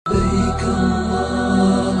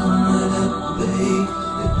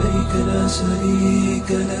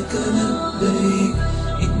شريك لك لبيك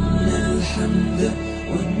إن الحمد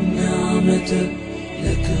والنعمة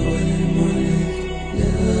لك والملك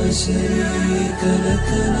لا شريك لك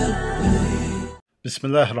لبيك. بسم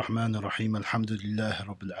الله الرحمن الرحيم. الحمد لله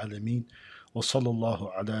رب العالمين وصلى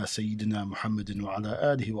الله على سيدنا محمد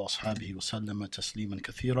وعلى آله وأصحابه وسلم تسليما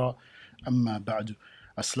كثيرا. أما بعد.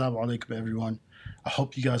 Assalamu alaikum everyone. I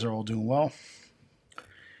hope you guys are all doing well.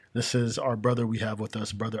 This is our brother we have with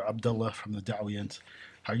us, Brother Abdullah from the Da'wiyans.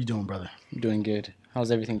 How are you doing, brother? I'm doing good.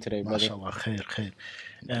 How's everything today, brother? MashaAllah, khair.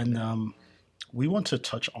 And we want to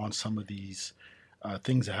touch on some of these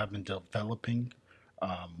things that have been developing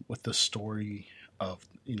with the story of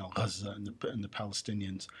Gaza and the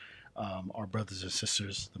Palestinians, our brothers and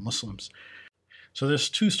sisters, the Muslims. So there's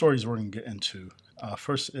two stories we're going to get into.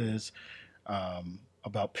 First is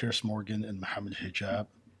about Piers Morgan and Mohammed Hijab.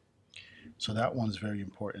 So that one's very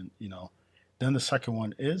important, Then the second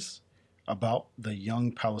one is about the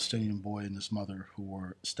young Palestinian boy and his mother who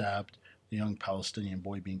were stabbed, the young Palestinian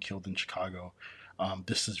boy being killed in Chicago.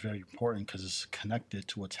 This is very important because it's connected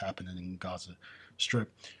to what's happening in Gaza Strip.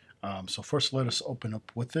 So first, let us open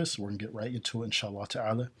up with this. We're going to get right into it, inshallah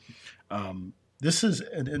ta'ala. This is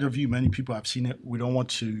an interview. Many people have seen it. We don't want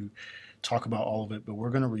to talk about all of it, but we're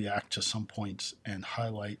going to react to some points and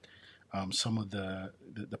highlight some of the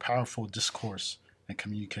powerful discourse and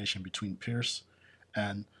communication between Pierce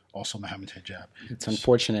and also Mohammed Hijab. It's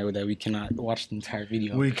unfortunate that we cannot watch the entire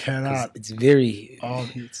video. We cannot. It's very...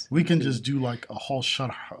 we can just do like a whole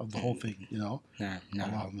sharh of the whole thing, No.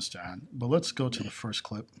 Allah musta'an. But let's go to the first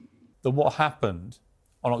clip. That what happened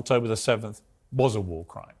on October the 7th was a war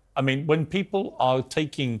crime. I mean, when people are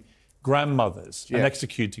taking grandmothers and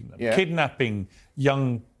executing them, kidnapping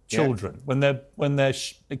young children, when they're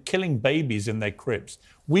killing babies in their cribs,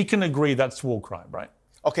 we can agree that's war crime, right?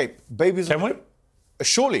 Okay, babies... Can we?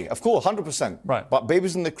 Surely, of course, 100%. Right. But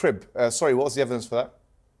babies in the crib, sorry, what was the evidence for that?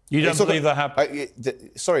 You don't believe that happened?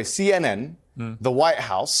 CNN, the White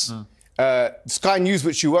House, Sky News,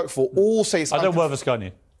 which you work for, all say... I don't work for Sky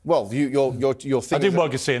News. Well, your thing... I did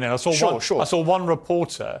work at CNN. I saw one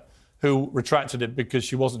reporter who retracted it because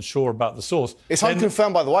she wasn't sure about the source. It's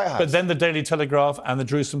unconfirmed by the White House. But then the Daily Telegraph and the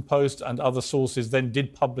Jerusalem Post and other sources then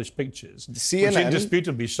did publish pictures CNN, which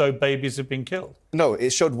indisputably show babies have been killed. No, it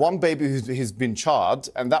showed one baby who's been charred,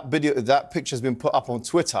 and that picture has been put up on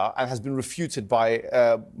Twitter and has been refuted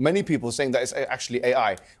by many people saying that it's actually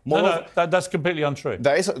AI. That's completely untrue.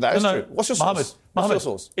 That is true. What's your source? Mohammed, what's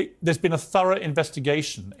your source? There's been a thorough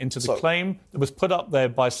investigation into the claim that was put up there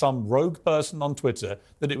by some rogue person on Twitter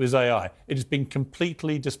that it was AI. It has been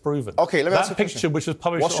completely disproven. Okay, let me ask you a question. That picture, which was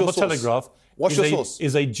published on the Telegraph,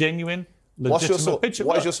 is a genuine, legitimate picture.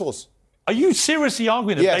 What is your source? Are you seriously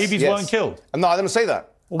arguing that babies weren't killed? No, I didn't say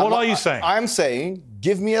that. Well, what are you saying? I'm saying,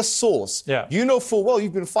 give me a source. Yeah. You know full well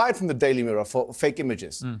you've been fired from the Daily Mirror for fake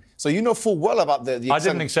images. So you know full well about the I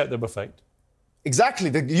didn't accept they were faked. Exactly.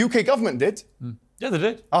 The UK government did. Yeah, they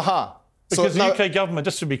did. Because the UK government,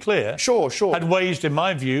 just to be clear, had waged, in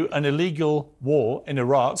my view, an illegal war in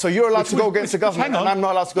Iraq. So you're allowed to go against the government, and I'm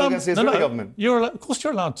not allowed to go against the Israeli government? Of course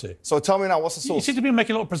you're allowed to. So tell me now, what's the source? You seem to be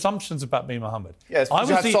making a lot of presumptions about me, Mohammed. Yes, because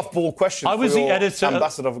you had softball questions I was for the your editor.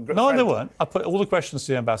 ambassador of a No, they weren't. I put all the questions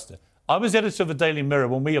to the ambassador. I was the editor of the Daily Mirror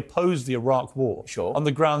when we opposed the Iraq war on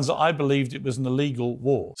the grounds that I believed it was an illegal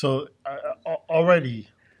war. So already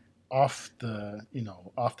off the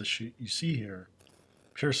shoot, you see here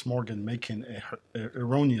Piers Morgan making an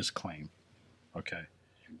erroneous claim. Okay.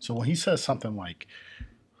 So when he says something like,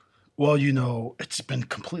 well, it's been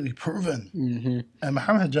completely proven. And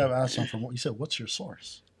Mohammed Hijab asked him he said, what's your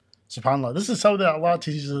source? SubhanAllah. This is something that Allah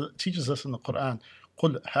teaches us in the Quran.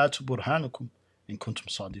 قُلْ هَاتُوا بُرْهَانَكُمْ إِن كُنْتُمْ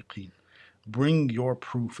صَادِقِينَ. Bring your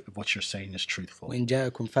proof if what you're saying is truthful. وإن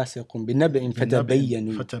جاءكم فاسق بنبأ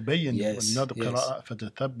فتبينوا. Yes. Another قراءة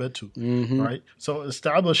فتثبتوا. Right? So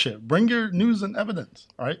establish it. Bring your news and evidence.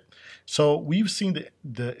 Right? So we've seen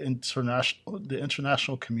the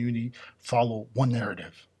international community follow one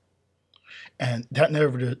narrative, and that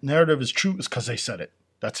narrative is true is because they said it.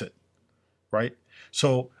 That's it. Right?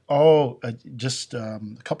 So just a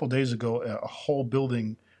couple of days ago, a whole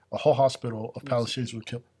hospital of Palestinians were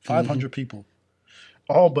killed. 500 people.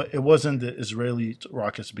 But it wasn't the Israeli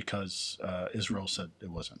rockets because Israel said it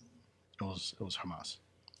wasn't. It was Hamas.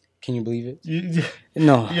 Can you believe it?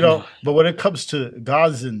 No. But when it comes to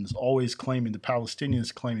Gazans always claiming, the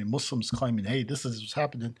Palestinians claiming, Muslims claiming, hey, this is what's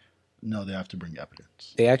happening, no, they have to bring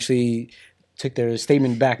evidence. They actually took their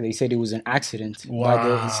statement back. They said it was an accident. Wow. By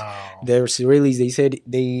the Israelis. They said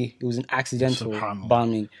it was an accidental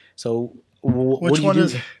bombing. So what do you do?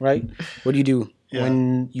 Right? What do you do?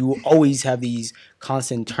 when you always have these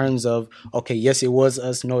constant terms of, okay, yes, it was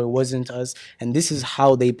us, no, it wasn't us, and this is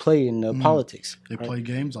how they play in politics. They play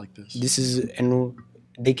games like this. And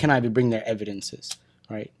they cannot even bring their evidences,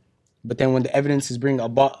 right? But then when the evidence is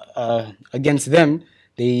against them,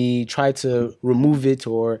 they try to remove it,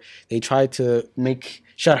 or they try to make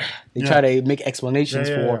try to make explanations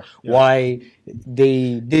for why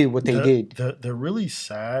they did what they did. The really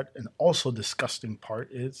sad and also disgusting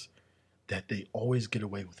part is that they always get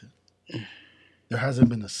away with it. There hasn't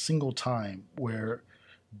been a single time where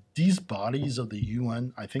these bodies of the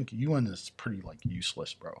UN, I think UN is pretty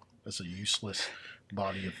useless, bro. It's a useless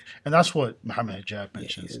body and that's what Mohammed Hijab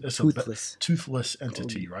mentions. It's a toothless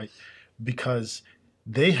entity, right? Because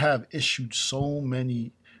they have issued so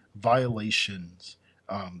many violations.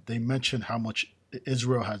 They mention how much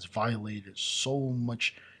Israel has violated so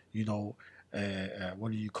much,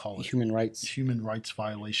 what do you call it? Human rights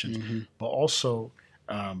violations, but also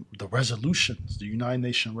the resolutions, the United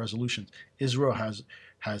Nations resolutions. Israel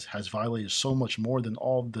has violated so much more than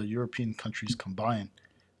all of the European countries combined,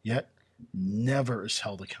 yet never is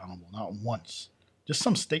held accountable, not once. Just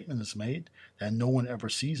some statement is made that no one ever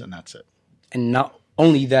sees, and that's it. And not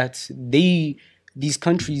only that, these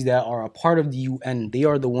countries that are a part of the UN, they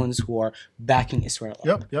are the ones who are backing Israel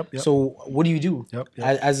up. Yep. So what do you do?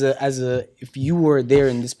 As if you were there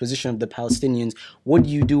in this position of the Palestinians, what do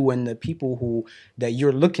you do when the people that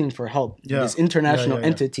you're looking for help, this international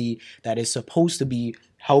entity that is supposed to be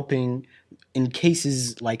helping in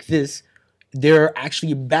cases like this, they're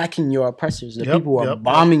actually backing your oppressors. The people who are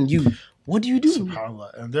bombing you. What do you do?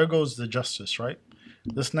 SubhanAllah. And there goes the justice, right?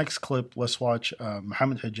 This next clip, let's watch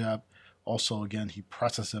Mohammed Hijab. Also, again, he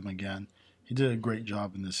presses him again. He did a great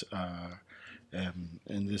job in this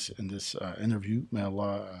interview. May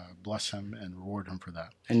Allah bless him and reward him for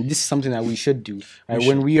that. And this is something that we should do. Right?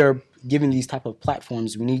 When we are given these type of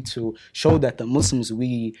platforms, we need to show that the Muslims,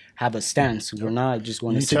 we have a stance. We're not just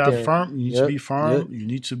going to sit there. You need to be firm. You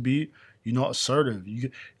need to be, assertive.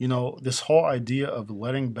 This whole idea of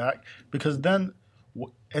letting back, because then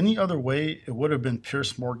any other way, it would have been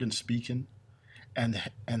Piers Morgan speaking and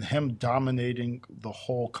him dominating the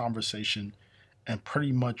whole conversation and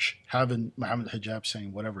pretty much having Mohammed Hijab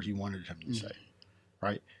saying whatever he wanted him to say,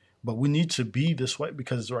 right? But we need to be this way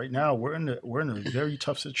because right now we're in a very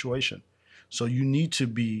tough situation. So you need to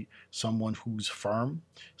be someone who's firm,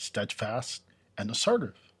 steadfast, and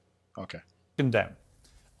assertive. Okay. Condemn.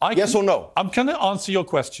 Yes or no? I'm going to answer your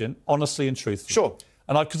question honestly and truthfully. Sure.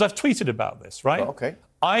 And because I've tweeted about this, right? Oh, okay.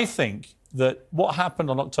 I think that what happened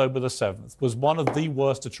on October the 7th was one of the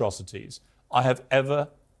worst atrocities I have ever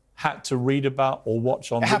had to read about or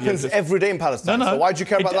watch on video. It happens every day in Palestine. No. So why do you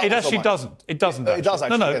care about that? It actually doesn't. It doesn't. It does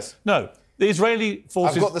actually. Yes. No. The Israeli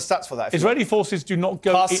forces. I've got the stats for that. Israeli forces do not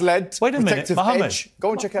go. Pass-led. Wait a minute, Mohammed. Edge.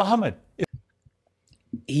 Go and check it out. Mohammed.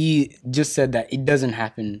 He just said that it doesn't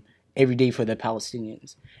happen every day for the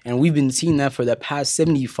Palestinians. And we've been seeing that for the past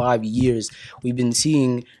 75 years. We've been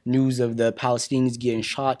seeing news of the Palestinians getting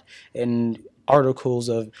shot and articles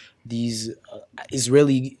of these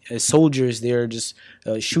Israeli soldiers. They're just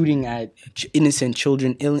shooting at innocent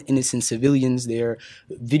children, innocent civilians. There are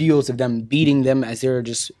videos of them beating them as they're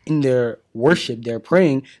just in their worship, they're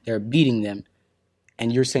praying, they're beating them.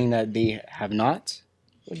 And you're saying that they have not?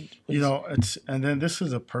 And then this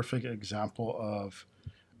is a perfect example of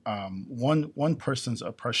one person's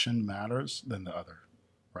oppression matters than the other,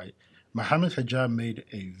 right? Mohammed Hijab made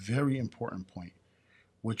a very important point,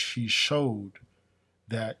 which he showed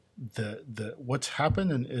that the what's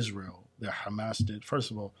happened in Israel, that Hamas did. First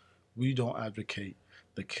of all, we don't advocate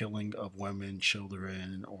the killing of women,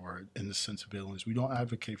 children, or innocent civilians. We don't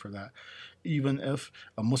advocate for that. Even if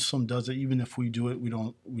a Muslim does it, even if we do it, we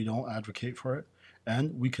don't advocate for it,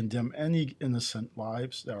 and we condemn any innocent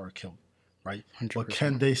lives that are killed. Right, 100%. But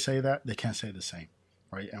can they say that? They can't say the same,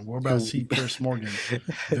 right? And we're about to see Piers Morgan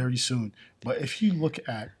very soon. But if you look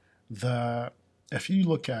at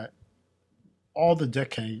all the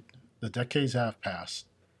decades that have passed,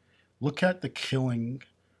 look at the killing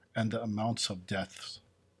and the amounts of deaths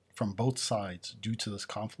from both sides due to this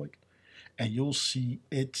conflict, and you'll see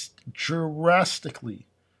it's drastically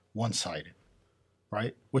one-sided,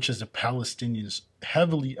 right? Which is the Palestinians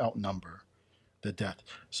heavily outnumber the death.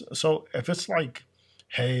 So if it's like,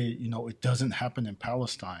 hey, it doesn't happen in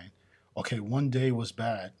Palestine. Okay, one day was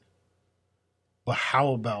bad, but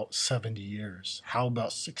how about 70 years? How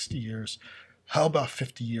about 60 years? How about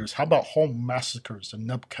 50 years? How about home massacres, the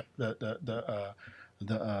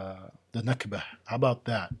Nakba? How about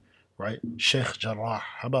that, right? Sheikh Jarrah,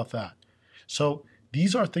 how about that? So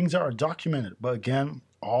these are things that are documented, but again,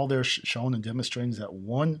 all they're shown and demonstrating is that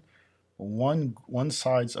one one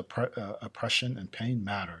side's oppression and pain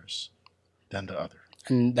matters than the other.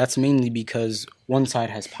 And that's mainly because one side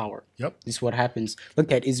has power. Yep. This is what happens.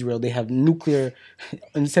 Look at Israel. They have nuclear.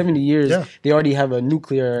 In 70 years, Yeah. they already have a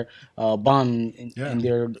nuclear bomb in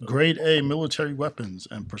their grade A military weapons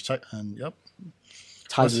and yep.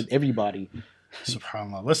 ties with everybody.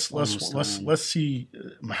 SubhanAllah. Let's see.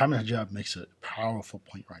 Muhammad Hijab makes a powerful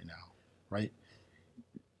point right now, right?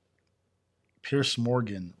 Piers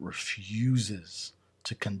Morgan refuses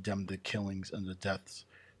to condemn the killings and the deaths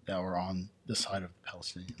that were on the side of the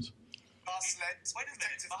Palestinians.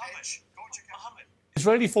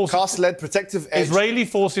 Cast-led protective edge. Israeli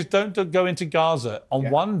forces don't go into Gaza on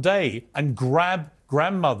one day and grab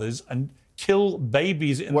grandmothers and kill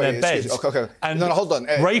babies in their beds. Okay. And no, hold on.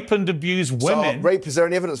 Rape and abuse women. So, rape, is there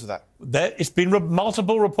any evidence for that? It's been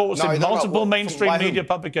multiple reports in multiple mainstream media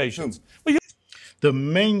publications. Well, the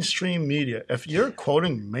mainstream media, if you're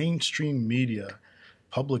quoting mainstream media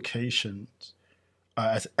publications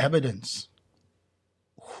as evidence,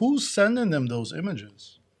 who's sending them those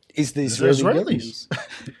images? It's the Israelis.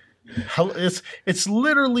 It's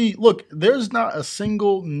literally, look, there's not a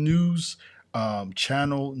single news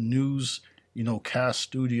channel, cast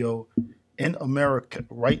studio in America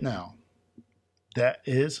right now that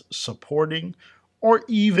is supporting or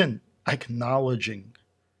even acknowledging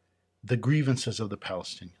the grievances of the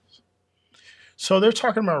Palestinians. So they're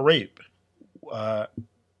talking about rape.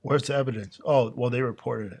 Where's the evidence? Oh, well, they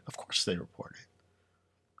reported it. Of course they reported it.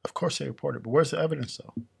 But where's the evidence,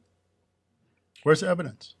 though? Where's the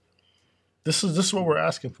evidence? This is what we're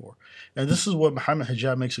asking for. And this is what Muhammad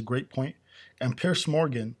Hijab makes a great point. And Piers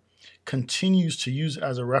Morgan continues to use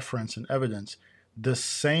as a reference and evidence the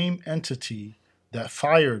same entity that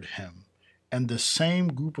fired him and the same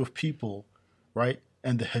group of people, right,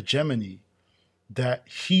 and the hegemony that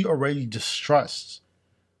he already distrusts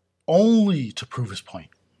only to prove his point.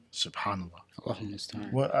 SubhanAllah.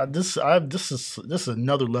 Well, this is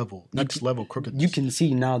another level, next level crookedness. You can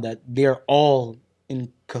see now that they're all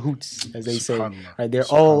in cahoots, as they say. Right? They're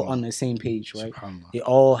all on the same page, right? They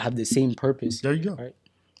all have the same purpose. There you go. Right?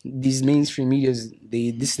 These mainstream medias,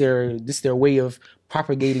 this is their way of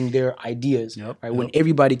propagating their ideas. Right? When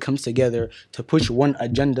everybody comes together to push one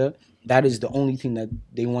agenda, that is the only thing that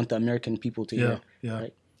they want the American people to hear.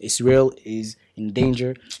 Right? Israel is in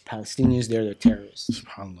danger. Palestinians, they're the terrorists.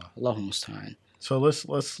 SubhanAllah. Allahumma musta'an. So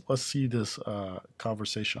let's see this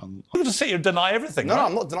conversation. You're just saying you deny everything. No, right?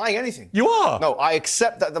 I'm not denying anything. You are. No, I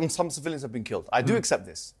accept that some civilians have been killed. I do accept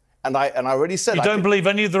this, and I already said. You don't believe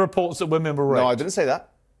any of the reports that women were raped? No, I didn't say that.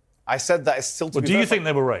 I said that it's still to be do you verified. think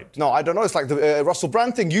they were raped? No, I don't know. It's like the Russell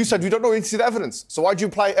Brand thing. You said we don't know. We need to see the evidence. So why do you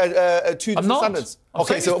apply two different standards?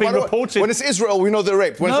 Okay, so it's been reported. When it's Israel, we know they're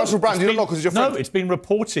raped. When it's Russell Brand, you don't know because it's your friend. No, it's been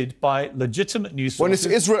reported by legitimate news sources.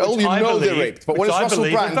 When it's Israel, you know they're raped. But when it's Russell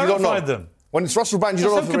Brand, you don't know. Them. When it's Russell Brand, you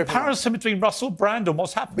don't know if they're There's raped. no comparison between Russell Brand and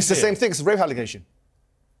what's happened. It's the same thing. It's a rape allegation.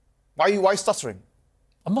 Why are you stuttering?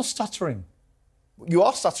 I'm not stuttering. You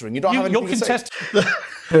are stuttering. You don't have anything to say.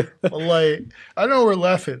 Like, I know we're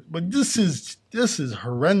laughing, but this is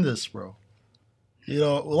horrendous, bro.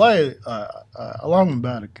 Along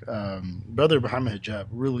Mubarak, Brother Muhammad Hijab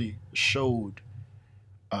really showed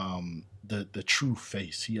the true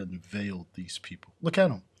face. He unveiled these people. Look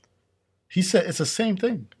at him. He said it's the same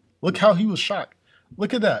thing. Look how he was shocked.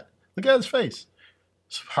 Look at that. Look at his face.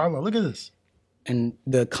 SubhanAllah, look at this. And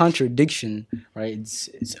the contradiction, right?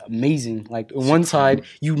 It's amazing. Like on one side,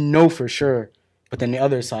 you know for sure, but then the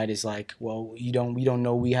other side is like, well, we don't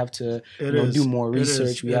know. We have to do more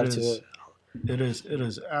research. It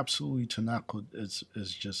is absolutely tanaqud.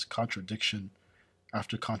 It's just contradiction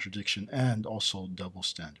after contradiction, and also double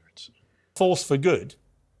standards. Force for good.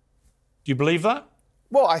 Do you believe that?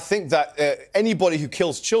 Well, I think that anybody who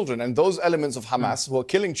kills children and those elements of Hamas who are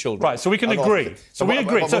killing children... Right, so we can agree. So we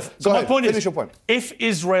agree. So my point is, your point. If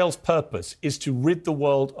Israel's purpose is to rid the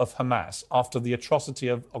world of Hamas after the atrocity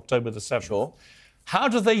of October the 7th, how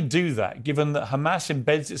do they do that, given that Hamas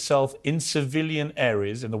embeds itself in civilian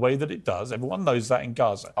areas in the way that it does? Everyone knows that in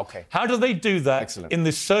Gaza. Okay. How do they do that in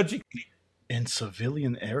this surgically... In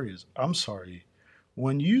civilian areas? I'm sorry.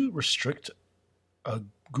 When you restrict a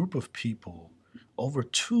group of people, over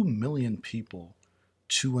 2 million people,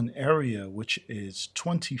 to an area which is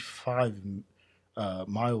 25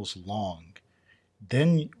 miles long,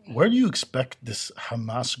 then where do you expect this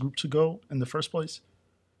Hamas group to go in the first place?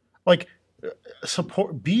 Like,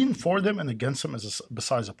 being for them and against them is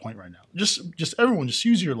besides the point right now. Just everyone, just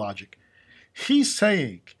use your logic. He's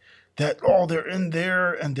saying that, they're in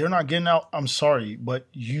there and they're not getting out. I'm sorry, but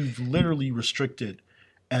you've literally restricted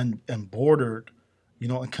and bordered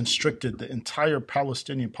and constricted the entire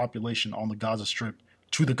Palestinian population on the Gaza Strip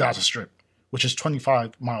to the Gaza Strip, which is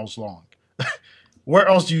 25 miles long. Where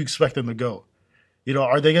else do you expect them to go?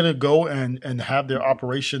 Are they going to go and have their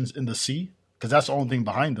operations in the sea? Because that's the only thing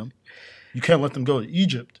behind them. You can't let them go to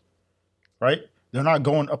Egypt, right? They're not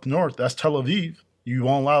going up north. That's Tel Aviv. You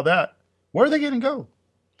won't allow that. Where are they going to go?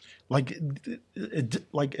 Like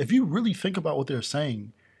if you really think about what they're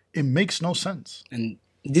saying, it makes no sense. And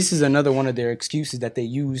this is another one of their excuses that they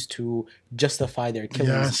use to justify their killings.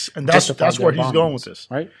 Yes, and that's where he's going with this,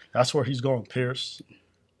 right? That's where he's going, Pierce.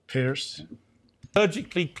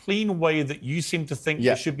 Surgically clean way that you seem to think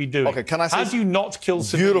you should be doing. Okay, can I say? How do you not kill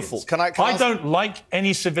civilians? Beautiful. Can I don't like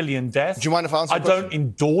any civilian death. Do you mind if I answer? I don't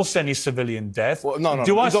endorse any civilian death. Well, no.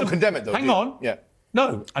 Do I don't condemn it though. Hang on. Yeah.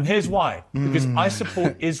 No, and here's why. Because I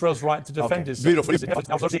support Israel's right to defend itself. Beautiful.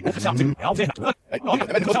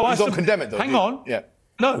 Don't condemn it though. Hang on. Yeah.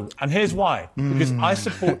 No, and here's why. Because I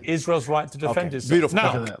support Israel's right to defend itself. Beautiful.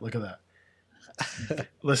 Now, Look at that.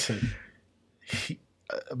 Listen,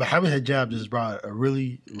 Mohammed Hijab just brought a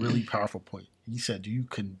really, really powerful point. He said, do you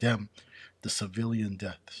condemn the civilian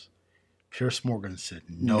deaths? Pierce Morgan said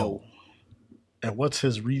no. And what's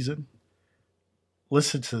his reason?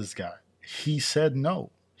 Listen to this guy. He said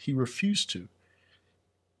no. He refused to.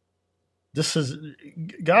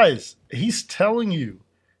 Guys, he's telling you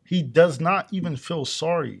he does not even feel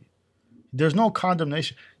sorry. There's no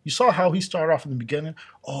condemnation. You saw how he started off in the beginning.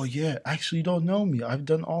 Oh, yeah, actually, you don't know me. I've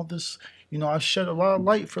done all this. I've shed a lot of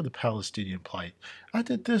light for the Palestinian plight. I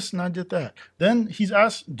did this and I did that. Then he's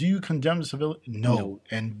asked, do you condemn the civilian? No.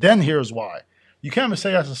 And then here's why. You can't even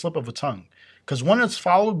say that's a slip of a tongue. Because when it's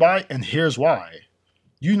followed by, and here's why,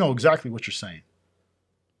 you know exactly what you're saying.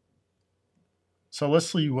 So let's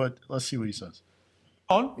see what he says.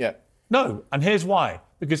 Yeah. No, and here's why.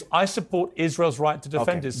 Because I support Israel's right to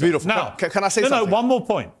defend itself. Beautiful. Now, can I say something? No, one more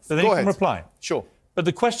point. So then you can reply. Sure. But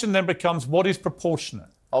the question then becomes, what is proportionate?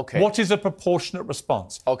 Okay. What is a proportionate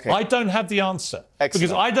response? Okay. I don't have the answer. Excellent.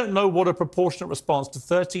 Because I don't know what a proportionate response to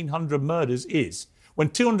 1,300 murders is. When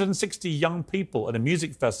 260 young people at a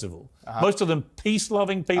music festival, most of them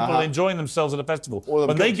peace-loving people enjoying themselves at a festival,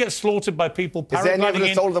 when they get slaughtered by people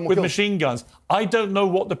paragliding in with machine guns, I don't know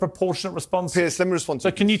what the proportionate response is. Pierce, let me respond to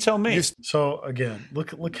So can you tell me? So again,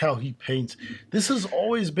 look how he paints. This is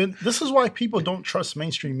why people don't trust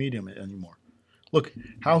mainstream media anymore. Look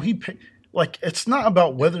how he like, it's not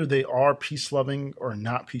about whether they are peace-loving or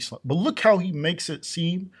not peace-loving, but look how he makes it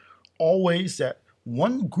seem always that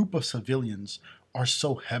one group of civilians are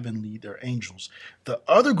so heavenly, they're angels. The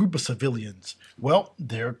other group of civilians, well,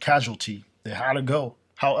 they're casualty. They had to go.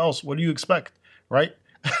 How else? What do you expect, right?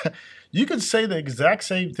 You could say the exact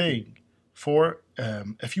same thing for,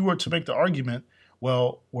 if you were to make the argument,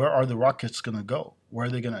 well, where are the rockets going to go? Where are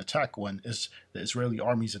they going to attack when it's the Israeli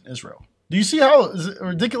army's in Israel? Do you see how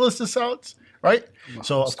ridiculous this sounds, right?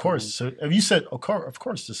 So, of course, if you said, of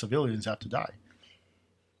course, the civilians have to die.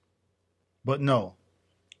 But no.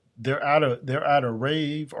 They're at a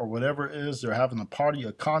rave or whatever it is. They're having a party,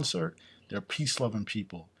 a concert. They're peace-loving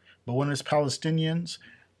people. But when it's Palestinians,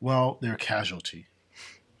 well, they're casualty.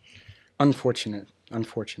 Unfortunate.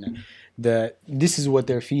 This is what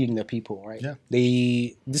they're feeding the people, right? Yeah.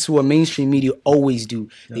 This is what mainstream media always do.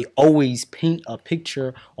 Yeah. They always paint a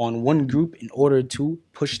picture on one group in order to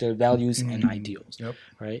push their values and ideals. Yep.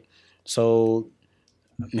 Right. So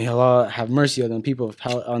may Allah have mercy on the people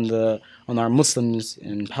on our Muslims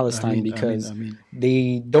in Palestine, because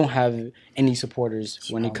they don't have any supporters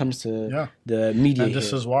when it comes to the media. And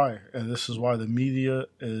this is why the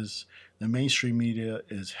mainstream media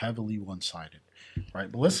is heavily one-sided,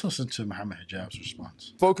 right? But let's listen to Mohammed Hijab's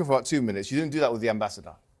response. Spoken for about 2 minutes. You didn't do that with the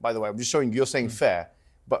ambassador, by the way. I'm just showing you're saying fair,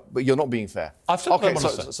 but you're not being fair. I've said okay.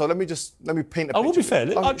 So let me paint a picture. I will be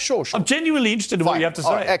fair. Sure. I'm genuinely interested in what you have to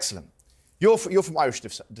say. Right, excellent. You're from Irish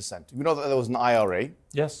descent. You know that there was an IRA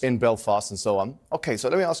in Belfast and so on. Okay, so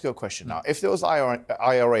let me ask you a question now. If there was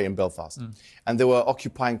IRA in Belfast and they were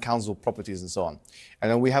occupying council properties and so on, and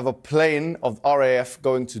then we have a plane of RAF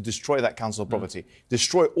going to destroy that council property,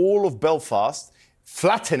 destroy all of Belfast,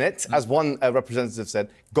 flatten it, as one representative said,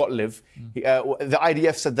 live. The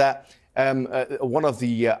IDF said that. One of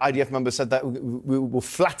the IDF members said that we will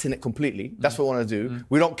flatten it completely. That's what we want to do.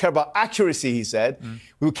 We don't care about accuracy, he said.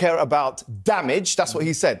 We care about damage. That's what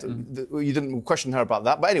he said. You didn't question her about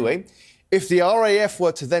that. But anyway, if the RAF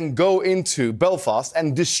were to then go into Belfast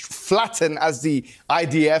and flatten, as the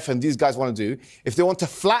IDF and these guys want to do, if they want to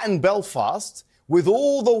flatten Belfast with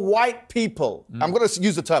all the white people, I'm going to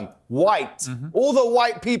use the term white, all the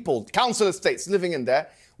white people, council estates living in there,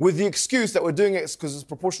 with the excuse that we're doing it because it's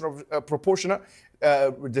proportionate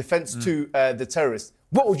defense to the terrorists.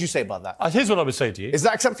 What would you say about that? Here's what I would say to you. Is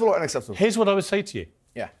that acceptable or unacceptable? Here's what I would say to you.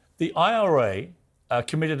 Yeah. The IRA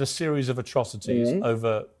committed a series of atrocities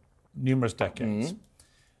over numerous decades.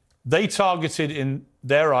 They targeted, in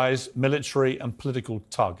their eyes, military and political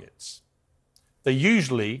targets. They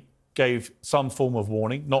usually gave some form of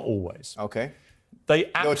warning, not always. Okay.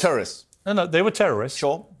 They were terrorists. No, they were terrorists.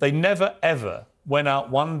 Sure. They never, ever went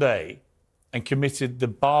out one day and committed the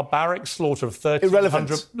barbaric slaughter of 1,300...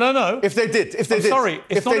 Irrelevant. No. If they did. If they did. Sorry,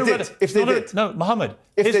 it's not irrelevant. If they did. No, Mohammed.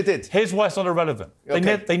 They did. Here's why it's not irrelevant.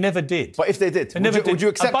 Okay. They never did. But if they did, would you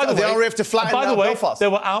accept by the way, RAF to flatten by the way, Belfast?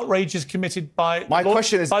 there were outrages committed by my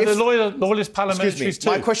question is, by the loyalist parliamentaries too.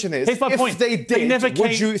 My question is, here's my point. If they did,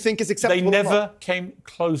 would you think it's acceptable? They or never not? came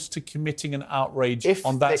close to committing an outrage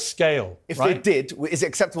on that scale. If right? they did, is it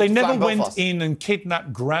acceptable? They to never flatten went Belfast? in and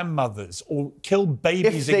kidnapped grandmothers or killed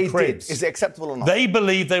babies If they in cribs. did, is it acceptable or not? They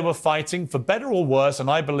believe they were fighting for better or worse,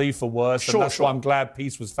 and I believe for worse, and that's why I'm glad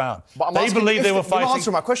peace was found. They believe they were fighting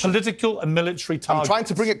political and military targets. I'm trying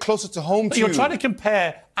to bring it closer to home to you. You're trying to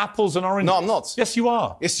compare apples and oranges. No, I'm not. Yes, you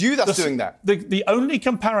are. It's you that's doing that. The only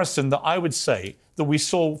comparison that I would say that we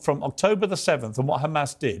saw from October the 7th and what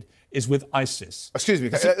Hamas did is with ISIS. Excuse me.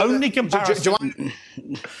 That's the only comparison.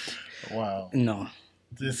 Wow. No.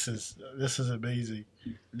 This is amazing.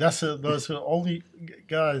 That's the only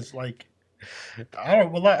guys like. I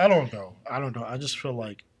don't know. I just feel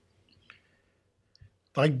like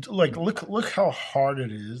look how hard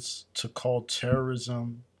it is to call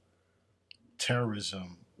terrorism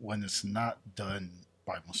when it's not done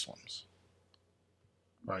by Muslims,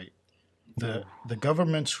 right? The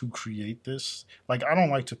governments who create this, like, I don't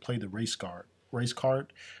like to play the race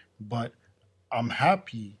card, but I'm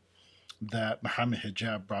happy that Mohammed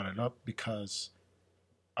Hijab brought it up because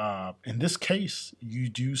in this case, you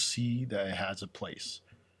do see that it has a place.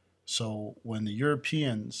 So when the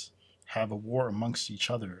Europeans have a war amongst each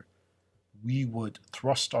other, we would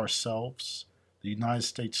thrust ourselves, the United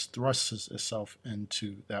States thrusts itself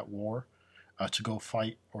into that war to go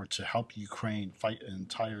fight or to help Ukraine fight an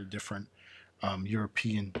entire different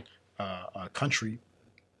European country.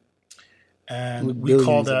 And we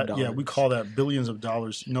call that billions of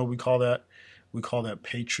dollars. You know, we call that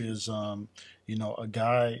patriotism. You know,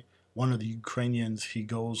 one of the Ukrainians, he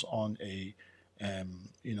goes on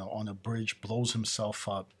on a bridge, blows himself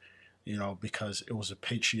up, because it was a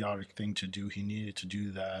patriotic thing to do. He needed to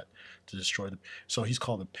do that to destroy so he's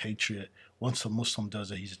called a patriot. Once a Muslim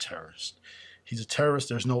does it, he's a terrorist. He's a terrorist.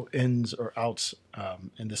 There's no ins or outs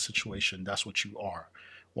in this situation. That's what you are.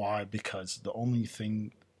 Why? Because the only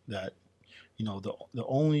thing that, the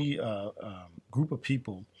only group of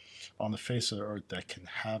people on the face of the earth that can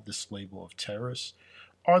have this label of terrorists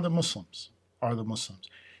are the Muslims.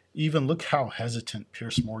 Even look how hesitant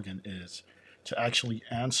Piers Morgan is to actually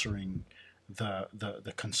answering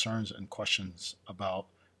the concerns and questions of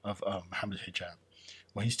Mohammed Hijab.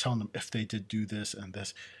 When he's telling them if they did do this and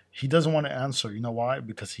this, he doesn't want to answer. You know why?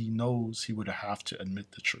 Because he knows he would have to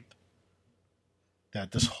admit the truth.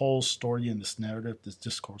 That this whole story and this narrative, this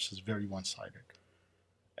discourse is very one-sided.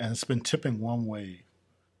 And it's been tipping one way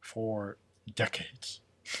for decades,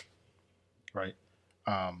 right?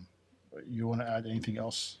 You want to add anything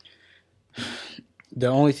else? The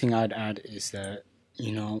only thing I'd add is that,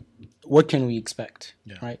 what can we expect,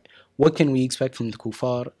 right? What can we expect from the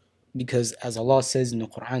kuffar? Because as Allah says in the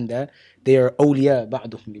Quran, that they are awliya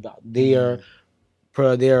ba'duhum li ba'd. They are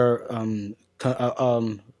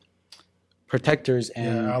protectors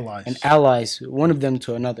and allies, one of them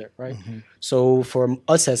to another, right? Mm-hmm. So for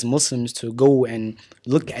us as Muslims to go and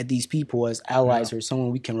look at these people as allies or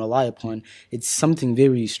someone we can rely upon, it's something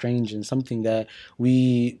very strange and something that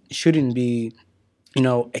we shouldn't be,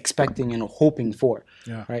 expecting and hoping for,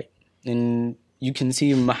 right? And you can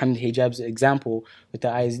see Mohammed Hijab's example with the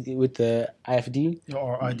IFD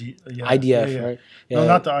or IDF, right? No,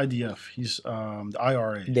 not the IDF. He's the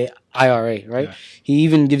IRA. The IRA, right? Yeah. He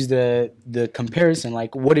even gives the comparison,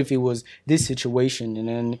 like, what if it was this situation, and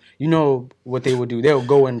then what they would do? They'll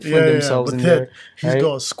go and find themselves in there. He's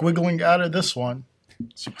going squiggling out of this one.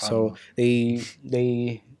 So this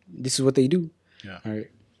is what they do. Yeah. All right.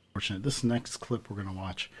 This next clip we're gonna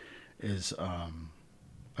watch is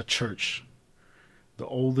a church. The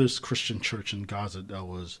oldest Christian church in Gaza that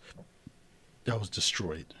was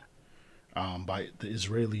destroyed by the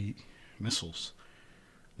Israeli missiles.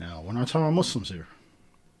 Now, we're not talking about Muslims here.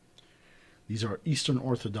 These are Eastern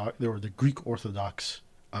Orthodox. They were the Greek Orthodox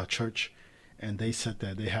church, and they said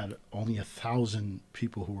that they had only 1,000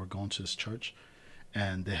 people who were going to this church,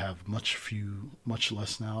 and they have much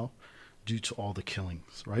less now due to all the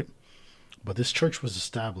killings, right? But this church was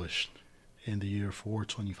established in the year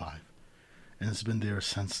 425. and it's been there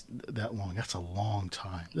since that long. That's a long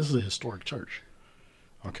time. This is a historic church.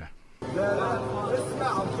 Okay.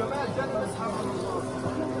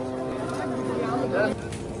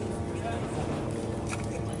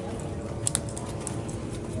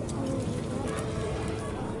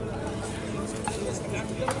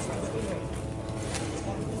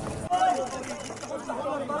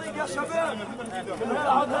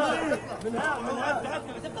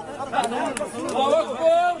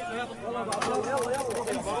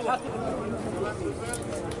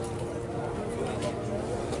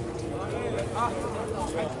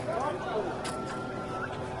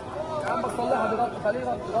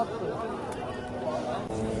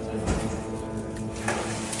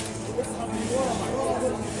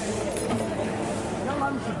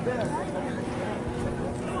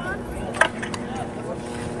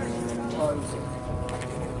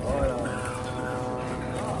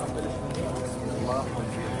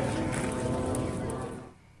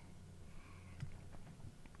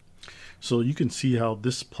 So you can see how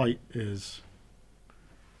this plight is.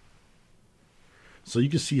 So you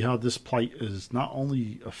can see how this plight is not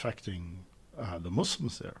only affecting the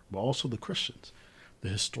Muslims there, but also the Christians, the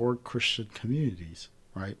historic Christian communities,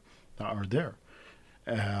 right, that are there.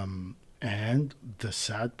 And the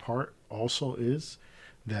sad part also is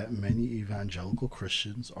that many evangelical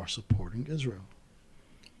Christians are supporting Israel.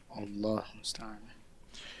 Allah musta'an.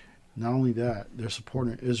 Not only that, they're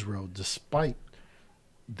supporting Israel despite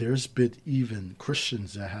there's been even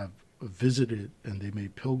Christians that have visited and they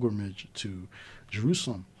made pilgrimage to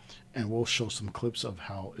Jerusalem, and we'll show some clips of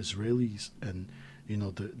how Israelis and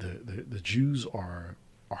the Jews are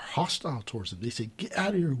hostile towards them. They say, "Get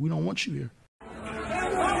out of here! We don't want you here."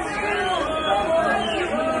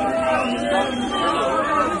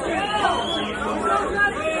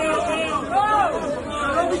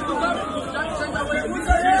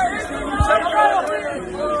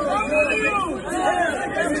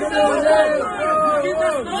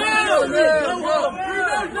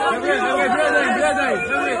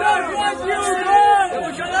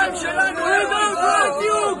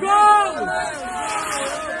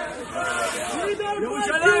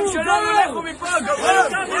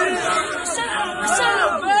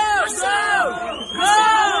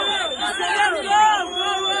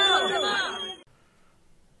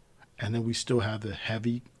 And then we still have the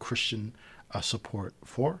heavy Christian support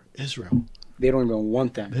for Israel. They don't even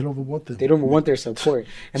want them. They don't even want them. They don't even want their support,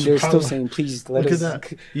 and they're still saying, "Please let us." Look at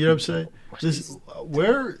that. You know what I'm saying? This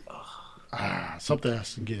where something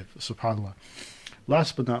has to give. SubhanAllah.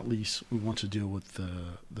 Last but not least, we want to deal with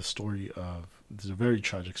the story of, there's a very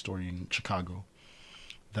tragic story in Chicago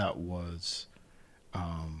that was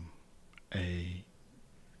a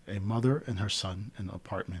mother and her son in an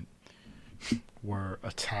apartment were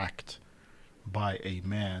attacked by a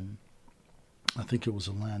man. I think it was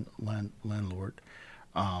a landlord.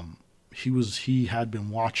 He had been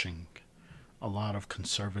watching a lot of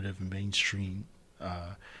conservative mainstream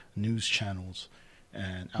news channels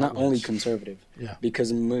and outlets. Not only conservative,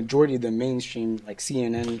 because majority of the mainstream, like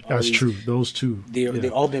CNN, that's true. Those two, they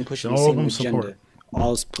all been pushing the same agenda.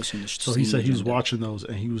 All pushing the same So he said he was agenda. watching those,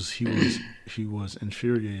 and he was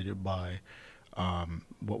infuriated by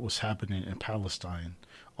what was happening in Palestine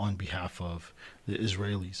on behalf of the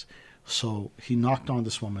Israelis. So he knocked on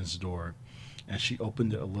this woman's door, and she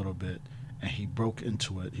opened it a little bit, and he broke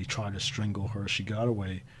into it. He tried to strangle her. She got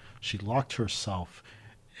away. She locked herself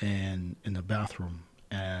in the bathroom,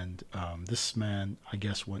 and this man, I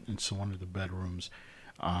guess, went into one of the bedrooms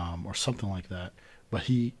or something like that. But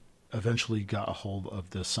he eventually got a hold of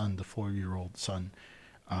the son, the 4-year-old son.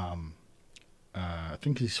 I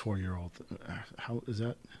think he's 4-year-old. How is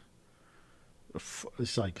that?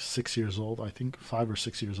 It's like 6 years old, I think, 5 or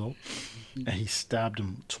 6 years old. And he stabbed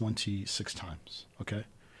him 26 times, okay?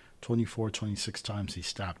 26 times he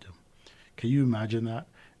stabbed him. Can you imagine that?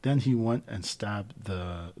 Then he went and stabbed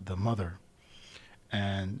the mother.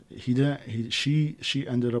 And she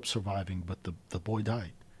ended up surviving, but the boy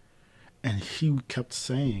died. And he kept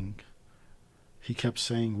saying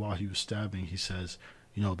while he was stabbing, he says,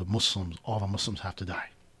 all the Muslims have to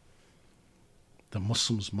die. The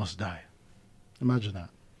Muslims must die. Imagine that.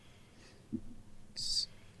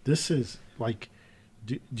 This is like,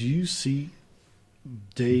 do you see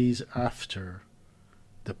days after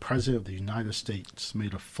the President of the United States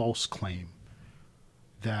made a false claim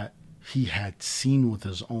that he had seen with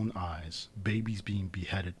his own eyes babies being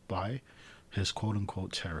beheaded by his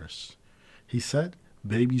quote-unquote terrorists. He said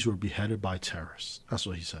babies were beheaded by terrorists. That's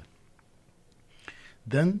what he said.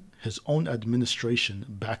 Then his own administration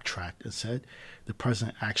backtracked and said the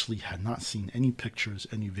president actually had not seen any pictures,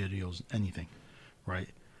 any videos, anything, right?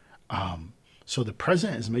 So the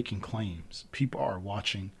president is making claims. People are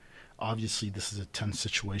watching. Obviously, this is a tense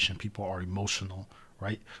situation. People are emotional,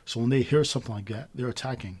 right? So when they hear something like that, they're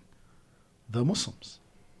attacking the Muslims,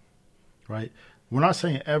 right? We're not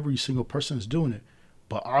saying every single person is doing it,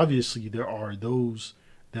 but obviously there are those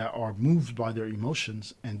that are moved by their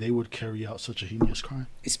emotions, and they would carry out such a heinous crime.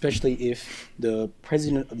 Especially if the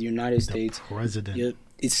president of the United States,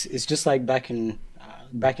 it's just like back in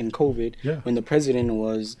COVID, when the president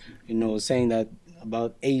was, saying that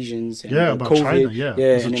about Asians and about COVID, China,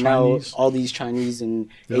 and then now all these Chinese and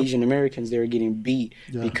Asian Americans, they're getting beat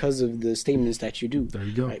because of the statements that you do. There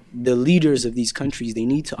you go. Right? The leaders of these countries, they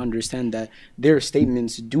need to understand that their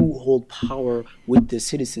statements do hold power with the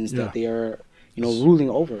citizens that they are, ruling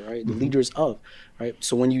over, right? The leaders of, right?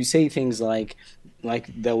 So when you say things like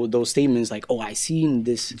those statements, like, "Oh, I seen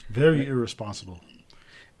this," very irresponsible,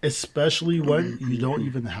 especially when you don't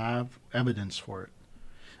even have evidence for it.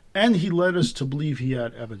 And he led us to believe he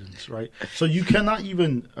had evidence, right? So you cannot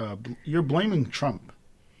even you're blaming Trump,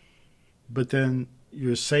 but then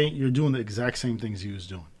you're saying you're doing the exact same things he was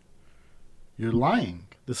doing. You're lying.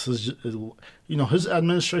 This is, his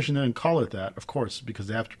administration didn't call it that, of course, because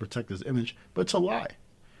they have to protect his image. But it's a lie.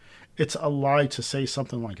 It's a lie to say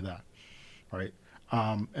something like that, right?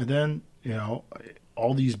 And then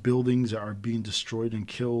all these buildings that are being destroyed and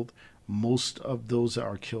killed. Most of those that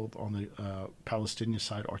are killed on the Palestinian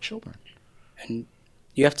side are children. And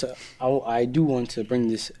you have to. I do want to bring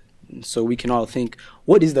this so we can all think: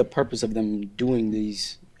 what is the purpose of them doing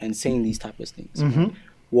these and saying these type of things? Mm-hmm.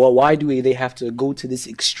 Well, why do they have to go to this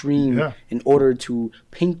extreme in order to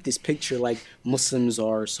paint this picture like Muslims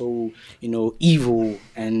are so, evil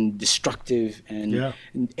and destructive, and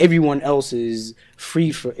everyone else is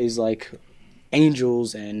is like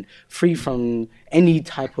angels and free from any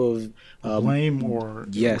type of blame or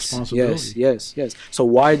responsibility. Yes. So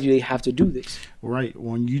why do they have to do this? Right.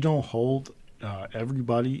 When you don't hold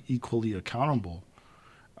everybody equally accountable,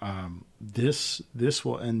 this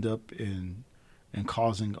will end up in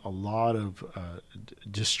causing a lot of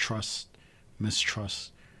distrust,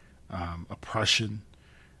 mistrust, oppression,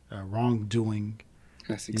 wrongdoing.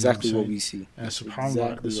 That's exactly what we see. And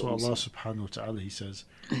subhanAllah, this is what Allah subhanahu wa ta'ala, he says,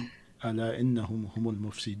 أَلَا إِنَّهُمْ هُمُ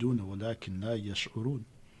الْمُفْسِدُونَ وَلَكِنْ لَا يَشْعُرُونَ.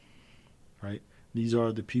 Right? These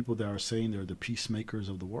are the people that are saying they're the peacemakers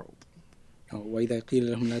of the world. وَإِذَا قِيلَ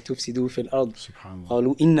لَهُمْ لَا تُفْسِدُوا فِي الْأَرْضِ SubhanAllah.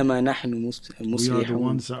 قَالُوا إِنَّمَا نَحْنُ مُصْلِحُونَ. We are the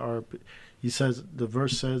ones that are, he says, the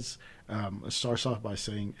verse says, it starts off by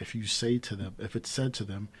saying, if it's said to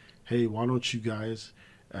them, hey, why don't you guys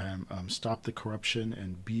stop the corruption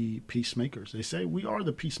and be peacemakers? They say, we are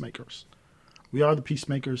the peacemakers. We are the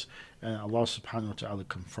peacemakers, and Allah subhanahu wa ta'ala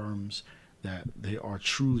confirms that they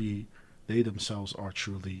themselves are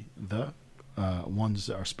truly the ones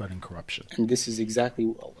that are spreading corruption. And this is exactly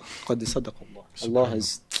قَدْ صَدَقَ اللَّهُ. Allah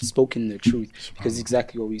has spoken the truth, because it's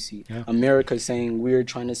exactly what we see. America is saying we're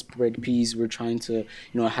trying to spread peace, we're trying to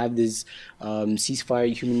have this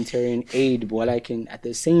ceasefire, humanitarian aid, but at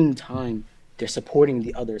the same time they're supporting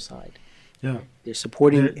the other side. They're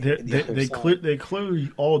supporting they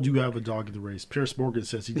clearly all do have a dog in the race. Piers Morgan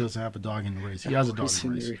says he doesn't have a dog in the race. He has a dog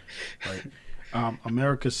in the race. Right?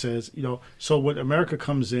 America says, so when America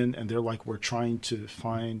comes in and they're like, we're trying to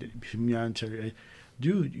find humanitarian aid,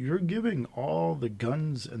 dude, you're giving all the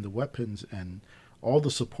guns and the weapons and all the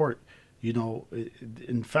support.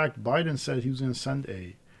 In fact, Biden said he was going to send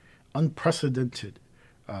a unprecedented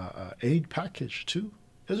aid package to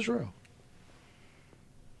Israel.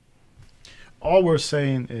 All we're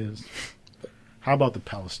saying is, how about the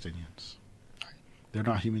Palestinians? They're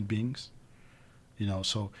not human beings,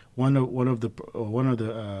 So one of the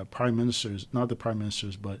prime ministers, not the prime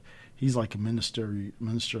ministers, but he's like a minister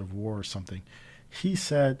of war or something. He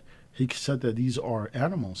said that these are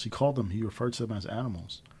animals. He referred to them as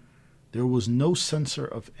animals. There was no censor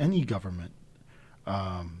of any government,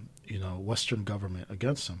 Western government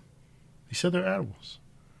against them. He said they're animals.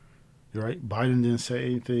 You're right. Biden didn't say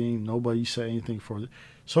anything. Nobody said anything for it.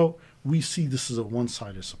 So we see this as a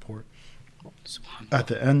one-sided support. At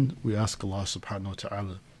the end, we ask Allah subhanahu wa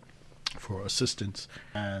ta'ala for assistance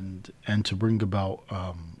and to bring about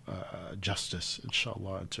justice,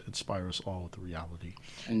 inshallah, and to inspire us all with the reality.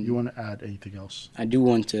 And you want to add anything else? I do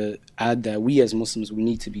want to add that we as Muslims, we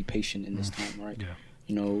need to be patient in this time, right?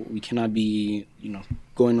 We cannot be,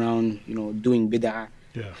 going around, doing bid'ah.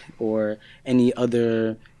 Or any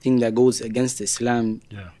other thing that goes against Islam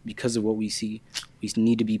because of what we see. We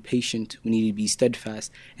need to be patient, we need to be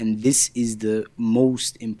steadfast, and this is the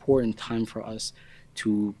most important time for us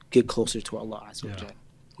to get closer to Allah Azza wa Jal.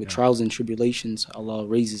 With trials and tribulations, Allah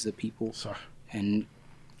raises the people and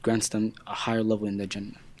grants them a higher level in the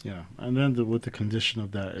Jannah. Yeah, and then with the condition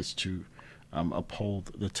of that is to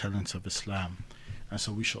uphold the tenets of Islam, and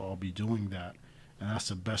so we should all be doing that, and that's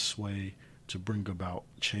the best way to bring about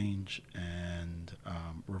change and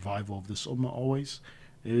revival of this ummah. Always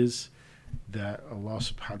is that Allah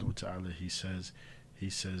Subhanahu wa Taala He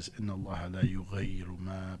says, "Inna Allah la yughayyiru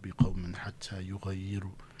ma biqawmin hatta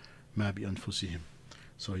yughayyiru ma bi anfusihim."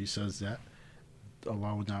 So He says that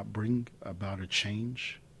Allah will not bring about a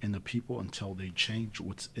change in the people until they change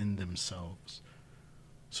what's in themselves.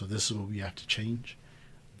 So this is what we have to change.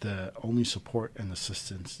 The only support and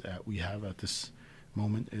assistance that we have at this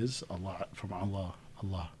moment is Allah, from Allah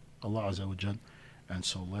Azza wa Jal. And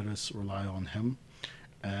so let us rely on Him,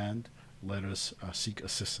 and let us seek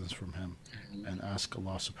assistance from Him, and ask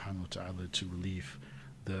Allah Subhanahu wa Ta'ala to relieve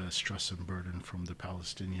the stress and burden from the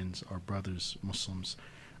Palestinians, our brothers, Muslims,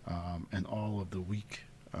 and all of the weak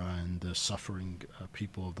and the suffering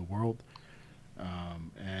people of the world.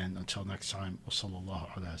 And until next time, wa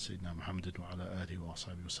sallallahu ala sayyidina Muhammadin wa ala alihi wa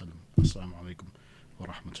ashabihi wa sallam. Assalamu alaikum wa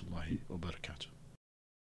rahmatullahi wa barakatuh.